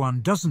taking what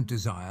one doesn't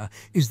desire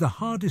is the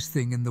hardest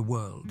thing in the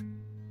world.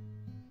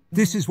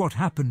 This is what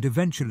happened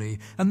eventually,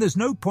 and there's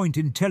no point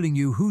in telling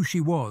you who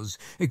she was,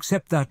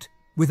 except that,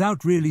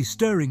 without really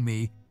stirring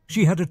me,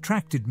 she had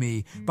attracted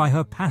me by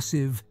her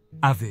passive,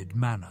 avid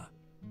manner.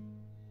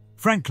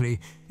 Frankly,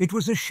 it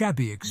was a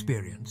shabby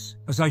experience,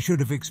 as I should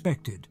have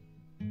expected.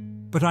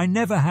 But I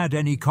never had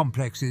any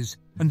complexes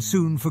and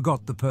soon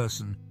forgot the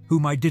person,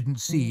 whom I didn't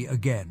see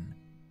again.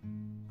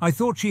 I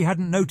thought she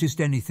hadn't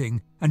noticed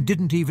anything and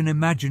didn't even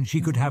imagine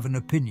she could have an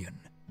opinion.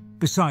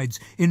 Besides,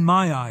 in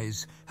my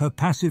eyes, her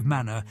passive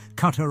manner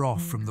cut her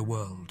off from the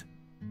world.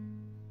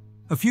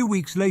 A few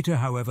weeks later,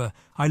 however,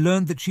 I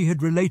learned that she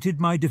had related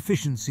my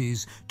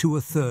deficiencies to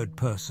a third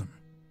person.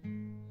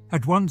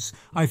 At once,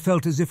 I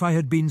felt as if I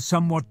had been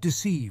somewhat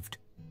deceived,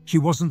 She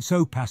wasn't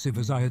so passive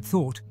as I had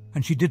thought,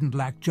 and she didn't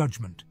lack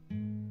judgment.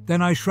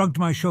 Then I shrugged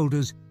my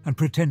shoulders and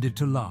pretended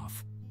to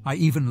laugh. I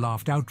even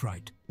laughed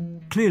outright.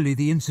 Clearly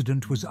the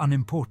incident was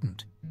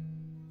unimportant.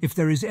 If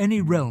there is any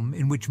realm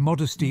in which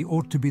modesty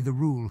ought to be the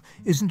rule,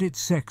 isn't it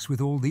sex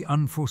with all the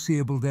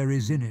unforeseeable there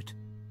is in it?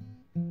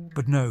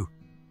 But no,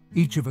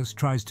 each of us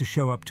tries to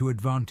show up to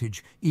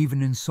advantage,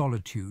 even in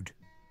solitude.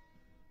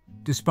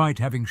 Despite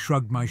having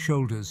shrugged my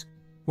shoulders,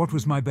 what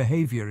was my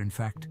behavior, in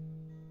fact?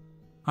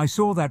 I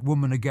saw that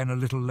woman again a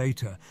little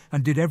later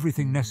and did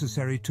everything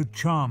necessary to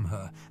charm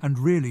her and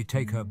really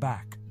take her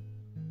back.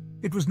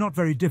 It was not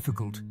very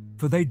difficult,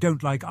 for they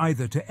don't like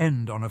either to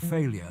end on a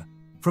failure.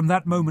 From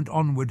that moment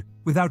onward,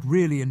 without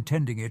really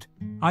intending it,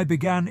 I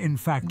began, in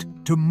fact,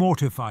 to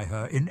mortify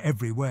her in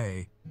every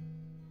way.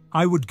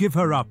 I would give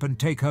her up and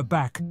take her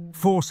back,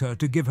 force her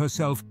to give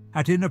herself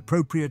at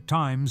inappropriate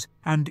times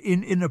and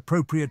in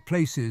inappropriate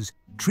places,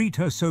 treat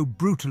her so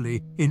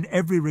brutally in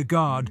every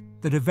regard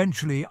that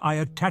eventually I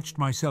attached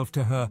myself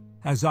to her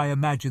as I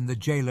imagine the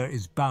jailer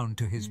is bound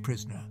to his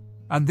prisoner.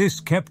 And this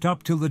kept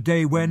up till the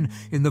day when,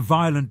 in the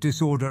violent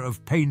disorder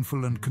of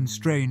painful and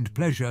constrained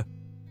pleasure,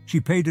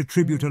 she paid a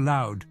tribute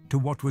aloud to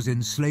what was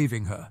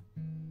enslaving her.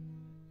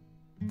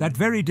 That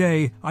very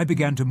day I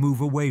began to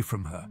move away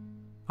from her.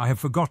 I have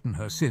forgotten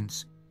her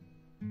since.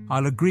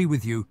 I'll agree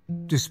with you,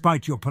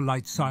 despite your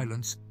polite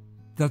silence,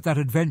 that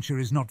adventure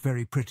is not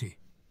very pretty.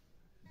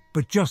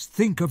 But just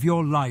think of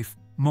your life,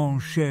 mon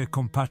cher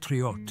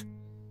compatriote.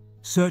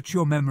 Search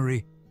your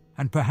memory,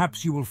 and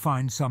perhaps you will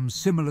find some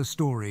similar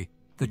story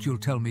that you'll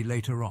tell me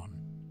later on.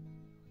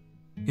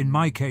 In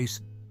my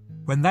case,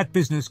 when that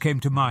business came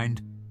to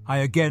mind, I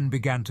again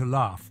began to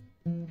laugh.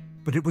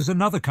 But it was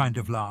another kind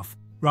of laugh,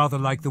 rather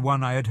like the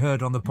one I had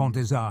heard on the Pont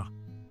des Arts.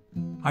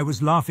 I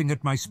was laughing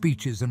at my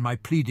speeches and my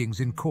pleadings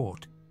in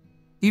court.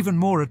 Even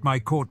more at my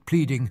court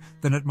pleading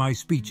than at my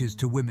speeches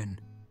to women.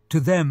 To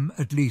them,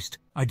 at least,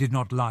 I did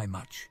not lie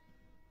much.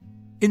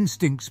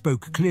 Instinct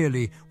spoke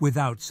clearly,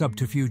 without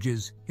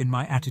subterfuges, in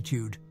my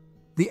attitude.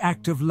 The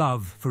act of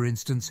love, for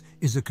instance,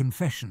 is a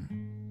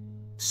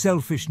confession.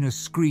 Selfishness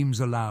screams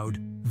aloud,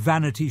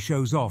 vanity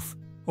shows off,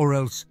 or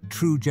else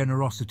true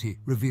generosity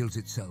reveals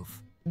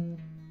itself.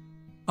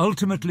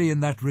 Ultimately, in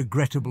that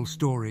regrettable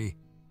story,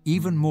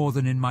 even more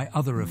than in my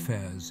other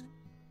affairs,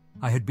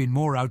 I had been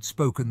more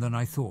outspoken than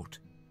I thought.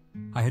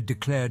 I had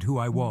declared who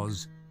I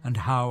was and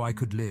how I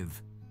could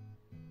live.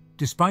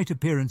 Despite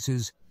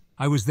appearances,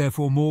 I was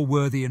therefore more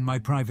worthy in my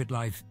private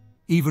life,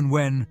 even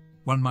when,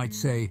 one might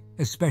say,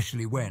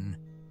 especially when,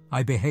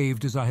 I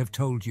behaved as I have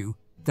told you,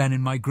 than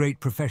in my great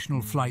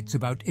professional flights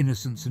about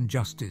innocence and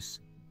justice.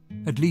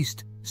 At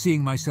least,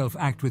 seeing myself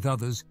act with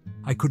others,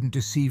 I couldn't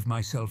deceive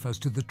myself as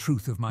to the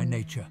truth of my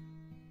nature.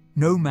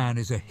 No man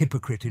is a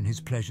hypocrite in his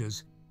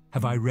pleasures.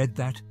 Have I read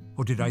that,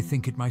 or did I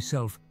think it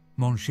myself,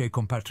 mon cher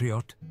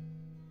compatriote?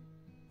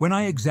 When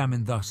I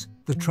examined thus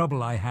the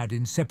trouble I had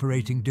in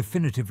separating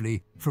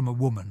definitively from a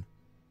woman,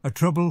 a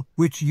trouble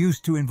which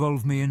used to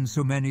involve me in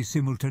so many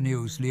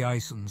simultaneous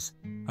liaisons,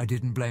 I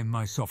didn't blame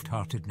my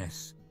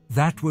soft-heartedness.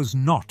 That was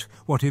not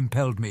what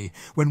impelled me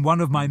when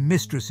one of my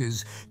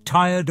mistresses,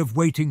 tired of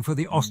waiting for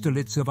the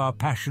Austerlitz of our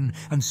passion,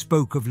 and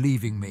spoke of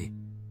leaving me.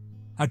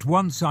 At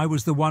once I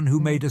was the one who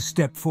made a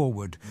step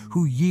forward,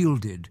 who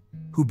yielded,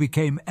 who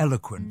became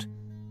eloquent.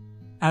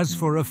 As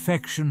for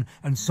affection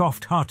and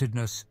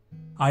soft-heartedness,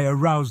 I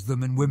aroused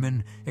them in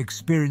women,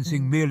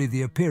 experiencing merely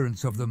the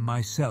appearance of them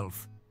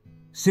myself.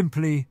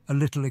 Simply a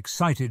little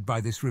excited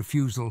by this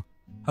refusal,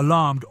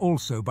 alarmed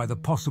also by the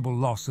possible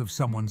loss of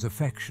someone's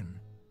affection.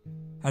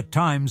 At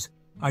times,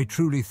 I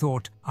truly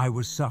thought I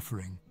was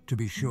suffering, to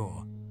be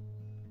sure.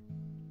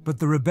 But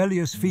the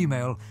rebellious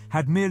female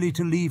had merely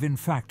to leave in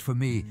fact for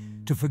me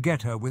to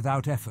forget her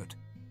without effort,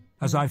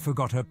 as I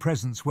forgot her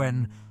presence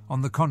when,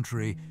 on the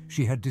contrary,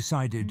 she had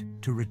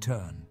decided to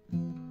return.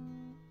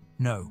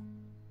 No,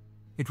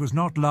 it was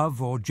not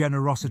love or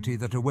generosity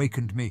that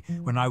awakened me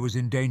when I was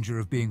in danger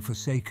of being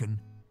forsaken,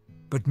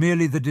 but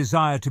merely the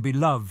desire to be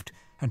loved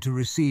and to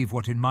receive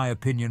what in my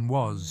opinion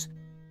was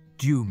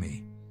due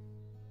me.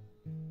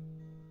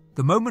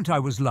 The moment I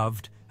was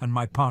loved and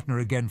my partner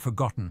again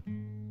forgotten,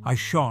 I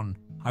shone,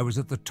 I was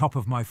at the top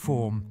of my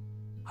form,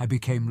 I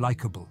became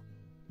likable.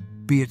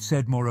 Be it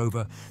said,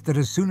 moreover, that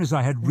as soon as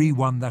I had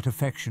re-won that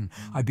affection,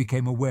 I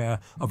became aware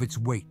of its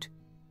weight.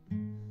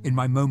 In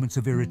my moments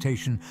of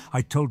irritation,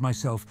 I told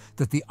myself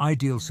that the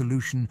ideal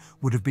solution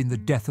would have been the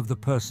death of the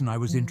person I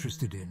was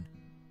interested in.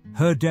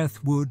 Her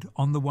death would,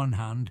 on the one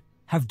hand,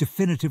 have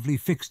definitively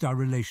fixed our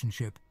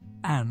relationship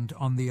and,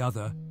 on the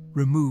other,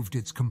 removed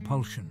its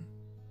compulsion.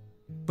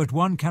 But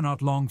one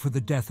cannot long for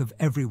the death of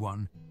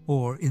everyone,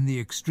 or, in the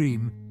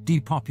extreme,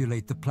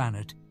 depopulate the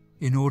planet,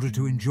 in order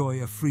to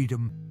enjoy a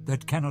freedom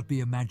that cannot be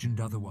imagined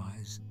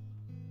otherwise.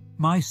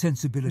 My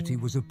sensibility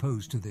was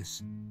opposed to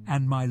this,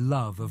 and my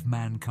love of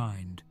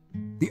mankind.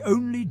 The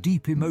only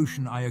deep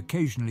emotion I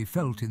occasionally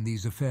felt in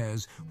these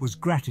affairs was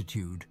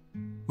gratitude,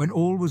 when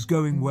all was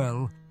going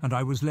well and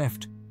I was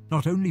left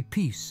not only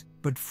peace,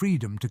 but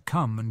freedom to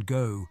come and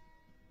go.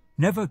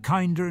 Never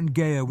kinder and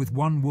gayer with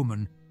one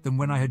woman than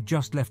when I had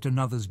just left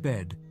another's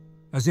bed,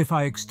 as if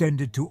I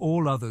extended to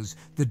all others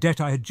the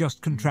debt I had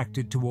just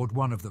contracted toward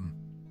one of them.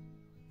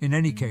 In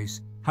any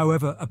case,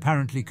 however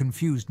apparently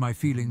confused my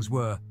feelings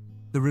were,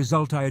 the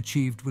result I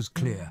achieved was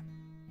clear.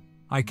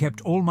 I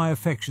kept all my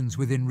affections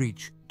within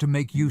reach to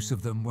make use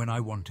of them when I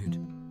wanted.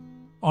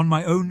 On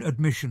my own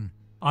admission,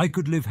 I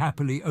could live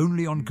happily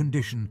only on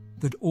condition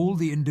that all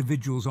the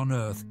individuals on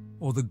earth,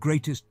 or the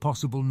greatest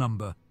possible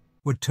number,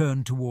 were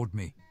turned toward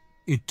me,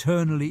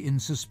 eternally in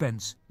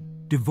suspense,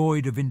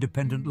 devoid of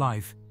independent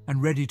life,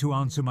 and ready to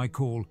answer my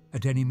call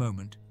at any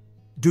moment,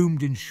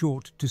 doomed in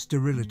short to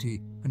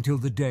sterility until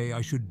the day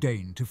I should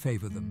deign to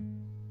favour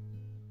them.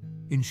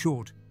 In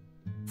short,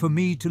 for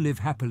me to live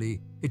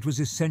happily, it was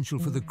essential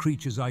for the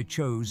creatures I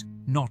chose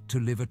not to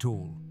live at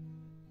all.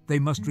 They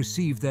must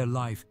receive their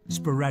life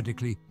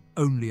sporadically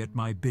only at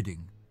my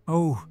bidding.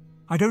 Oh,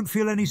 I don't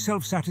feel any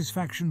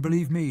self-satisfaction,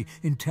 believe me,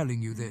 in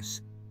telling you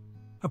this.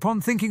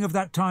 Upon thinking of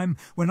that time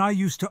when I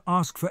used to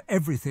ask for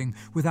everything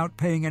without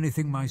paying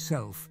anything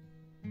myself,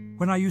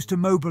 when I used to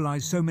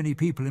mobilize so many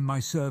people in my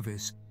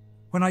service,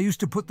 when I used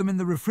to put them in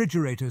the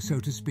refrigerator, so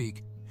to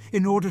speak,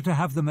 in order to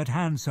have them at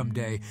hand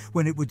someday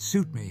when it would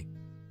suit me,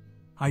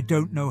 I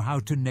don't know how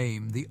to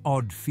name the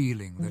odd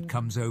feeling that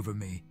comes over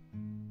me.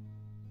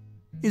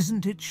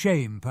 Isn't it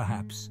shame,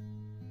 perhaps?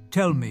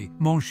 Tell me,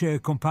 mon cher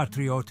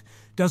compatriote,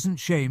 doesn't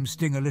shame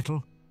sting a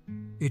little?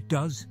 It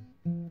does?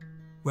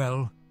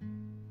 Well,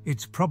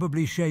 it's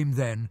probably shame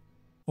then,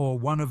 or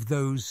one of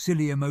those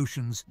silly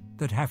emotions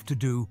that have to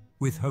do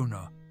with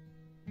honor.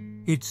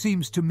 It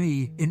seems to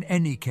me, in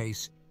any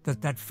case,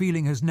 that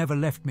feeling has never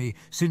left me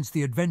since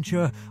the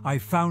adventure I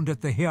found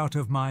at the heart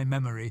of my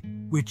memory,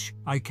 which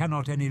I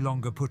cannot any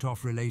longer put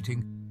off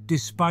relating,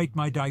 despite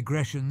my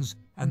digressions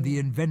and the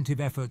inventive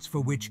efforts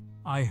for which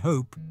I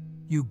hope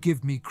you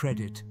give me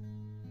credit.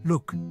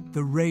 Look,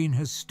 the rain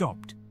has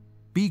stopped.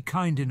 Be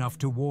kind enough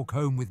to walk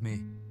home with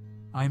me.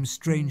 I am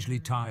strangely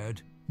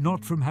tired,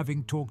 not from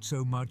having talked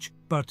so much,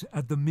 but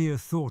at the mere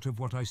thought of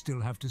what I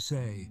still have to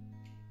say.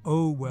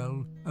 Oh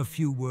well, a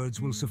few words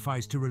will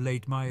suffice to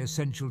relate my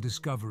essential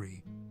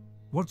discovery.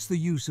 What's the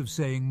use of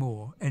saying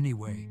more,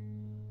 anyway?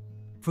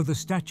 For the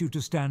statue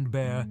to stand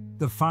bare,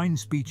 the fine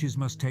speeches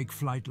must take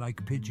flight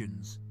like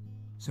pigeons.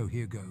 So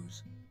here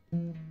goes.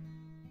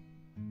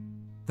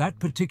 That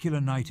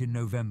particular night in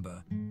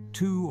November,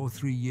 2 or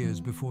 3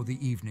 years before the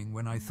evening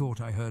when I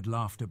thought I heard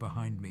laughter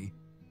behind me,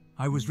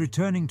 I was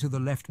returning to the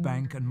left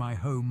bank and my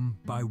home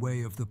by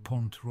way of the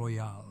Pont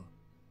Royal.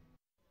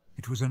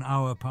 It was an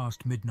hour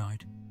past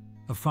midnight.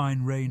 A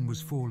fine rain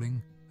was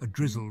falling, a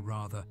drizzle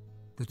rather,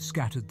 that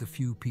scattered the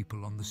few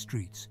people on the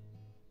streets.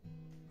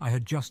 I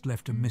had just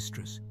left a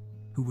mistress,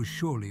 who was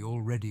surely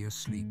already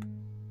asleep.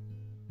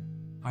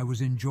 I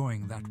was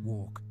enjoying that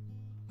walk,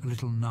 a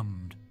little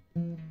numbed,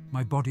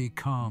 my body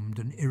calmed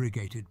and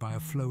irrigated by a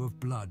flow of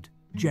blood,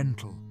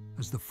 gentle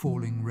as the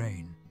falling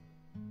rain.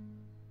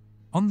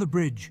 On the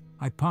bridge,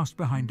 I passed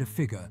behind a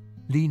figure,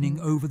 leaning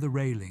over the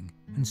railing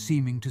and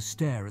seeming to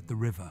stare at the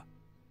river.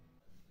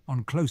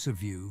 On closer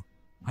view,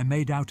 I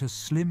made out a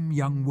slim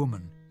young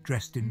woman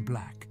dressed in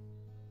black.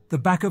 The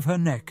back of her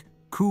neck,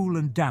 cool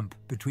and damp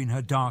between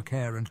her dark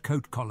hair and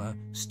coat collar,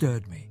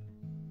 stirred me.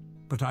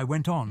 But I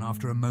went on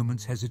after a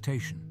moment's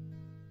hesitation.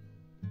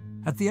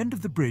 At the end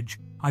of the bridge,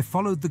 I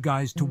followed the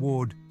guys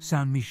toward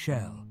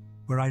Saint-Michel,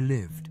 where I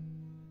lived.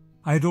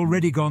 I had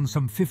already gone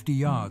some 50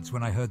 yards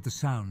when I heard the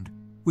sound,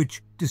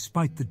 which,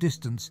 despite the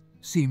distance,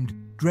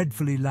 seemed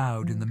dreadfully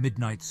loud in the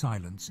midnight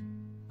silence,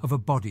 of a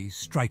body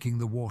striking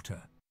the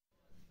water.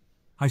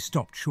 I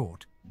stopped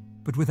short,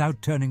 but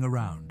without turning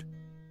around.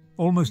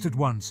 Almost at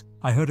once,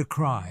 I heard a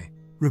cry,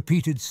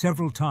 repeated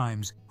several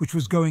times, which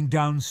was going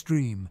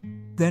downstream.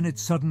 Then it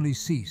suddenly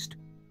ceased.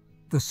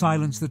 The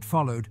silence that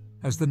followed,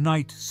 as the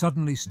night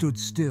suddenly stood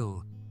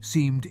still,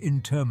 seemed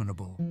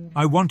interminable.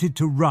 I wanted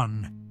to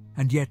run,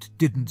 and yet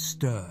didn't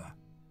stir.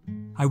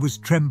 I was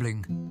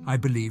trembling, I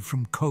believe,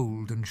 from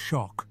cold and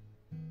shock.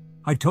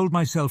 I told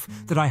myself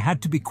that I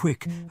had to be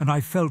quick, and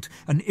I felt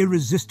an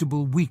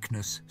irresistible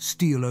weakness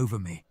steal over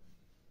me.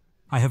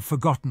 I have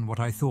forgotten what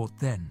I thought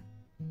then.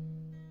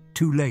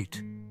 Too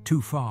late,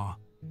 too far,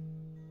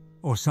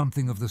 or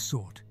something of the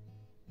sort.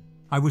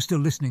 I was still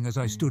listening as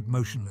I stood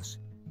motionless.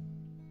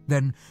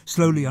 Then,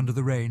 slowly under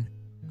the rain,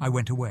 I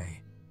went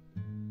away.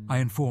 I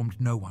informed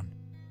no one.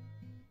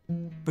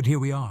 But here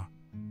we are.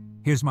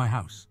 Here's my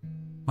house,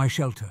 my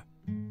shelter.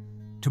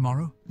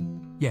 Tomorrow?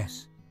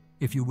 Yes,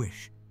 if you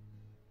wish.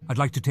 I'd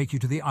like to take you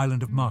to the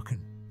island of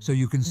Marken, so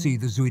you can see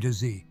the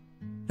Zuiderzee.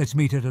 Let's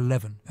meet at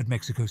 11 at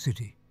Mexico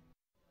City.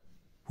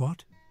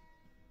 What?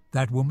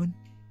 That woman?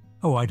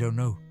 Oh, I don't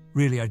know.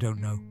 Really, I don't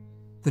know.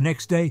 The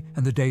next day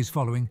and the days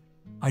following,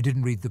 I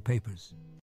didn't read the papers.